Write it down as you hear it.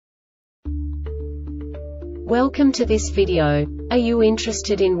Welcome to this video. Are you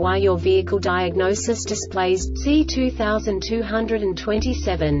interested in why your vehicle diagnosis displays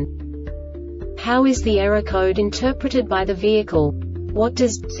C2227? How is the error code interpreted by the vehicle? What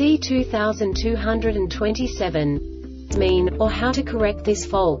does C2227 mean, or how to correct this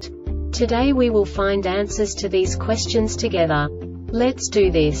fault? Today we will find answers to these questions together. Let's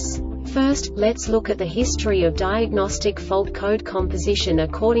do this. First, let's look at the history of diagnostic fault code composition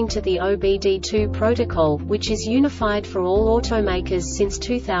according to the OBD2 protocol, which is unified for all automakers since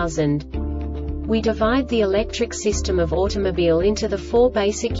 2000. We divide the electric system of automobile into the four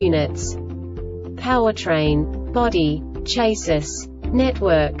basic units: powertrain, body, chassis,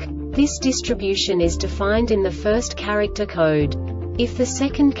 network. This distribution is defined in the first character code. If the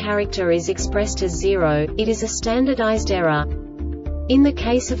second character is expressed as 0, it is a standardized error. In the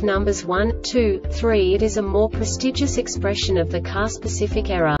case of numbers 1, 2, 3, it is a more prestigious expression of the car-specific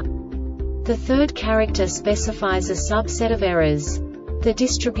error. The third character specifies a subset of errors. The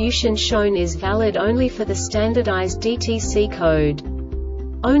distribution shown is valid only for the standardized DTC code.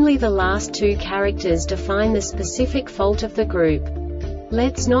 Only the last two characters define the specific fault of the group.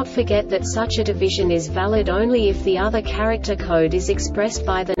 Let's not forget that such a division is valid only if the other character code is expressed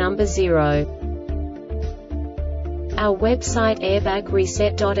by the number 0. Our website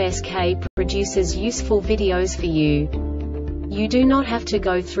airbagreset.sk produces useful videos for you. You do not have to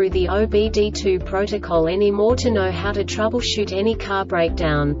go through the OBD2 protocol anymore to know how to troubleshoot any car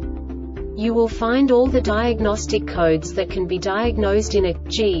breakdown. You will find all the diagnostic codes that can be diagnosed in a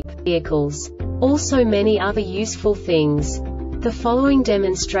Jeep vehicles. Also many other useful things. The following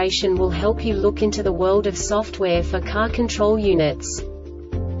demonstration will help you look into the world of software for car control units.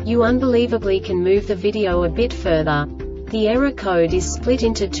 You unbelievably can move the video a bit further. The error code is split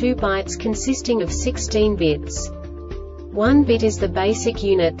into 2 bytes consisting of 16 bits. 1 bit is the basic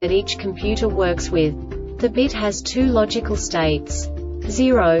unit that each computer works with. The bit has 2 logical states: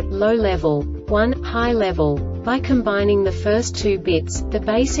 0, low level, 1, high level. By combining the first 2 bits, the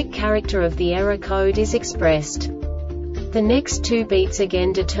basic character of the error code is expressed. The next 2 beats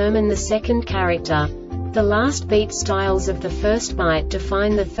again determine the second character. The last beat styles of the first byte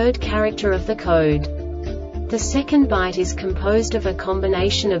define the third character of the code. The second byte is composed of a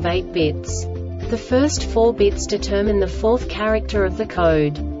combination of 8 bits. The first 4 bits determine the fourth character of the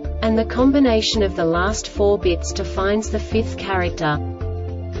code. And the combination of the last 4 bits defines the fifth character.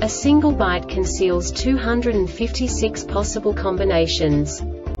 A single byte conceals 256 possible combinations.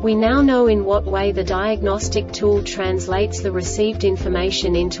 We now know in what way the diagnostic tool translates the received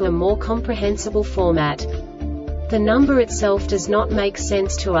information into a more comprehensible format. The number itself does not make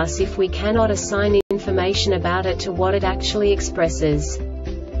sense to us if we cannot assign information about it to what it actually expresses.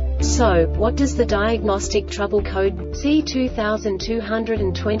 So, what does the Diagnostic Trouble Code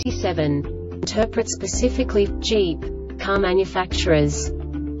C2227 interpret specifically for Jeep car manufacturers?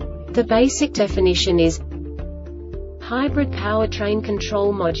 The basic definition is hybrid powertrain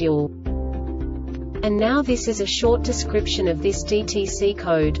control module. And now this is a short description of this DTC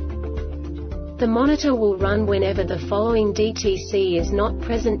code. The monitor will run whenever the following DTC is not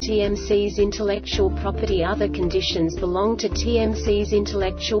present: TMCs intellectual property. Other conditions belong to TMCs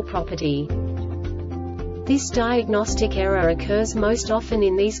intellectual property. This diagnostic error occurs most often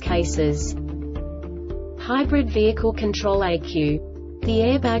in these cases: hybrid vehicle control AQ. The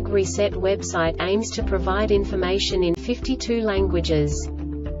Airbag Reset website aims to provide information in 52 languages.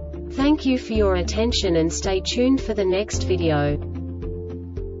 Thank you for your attention and stay tuned for the next video.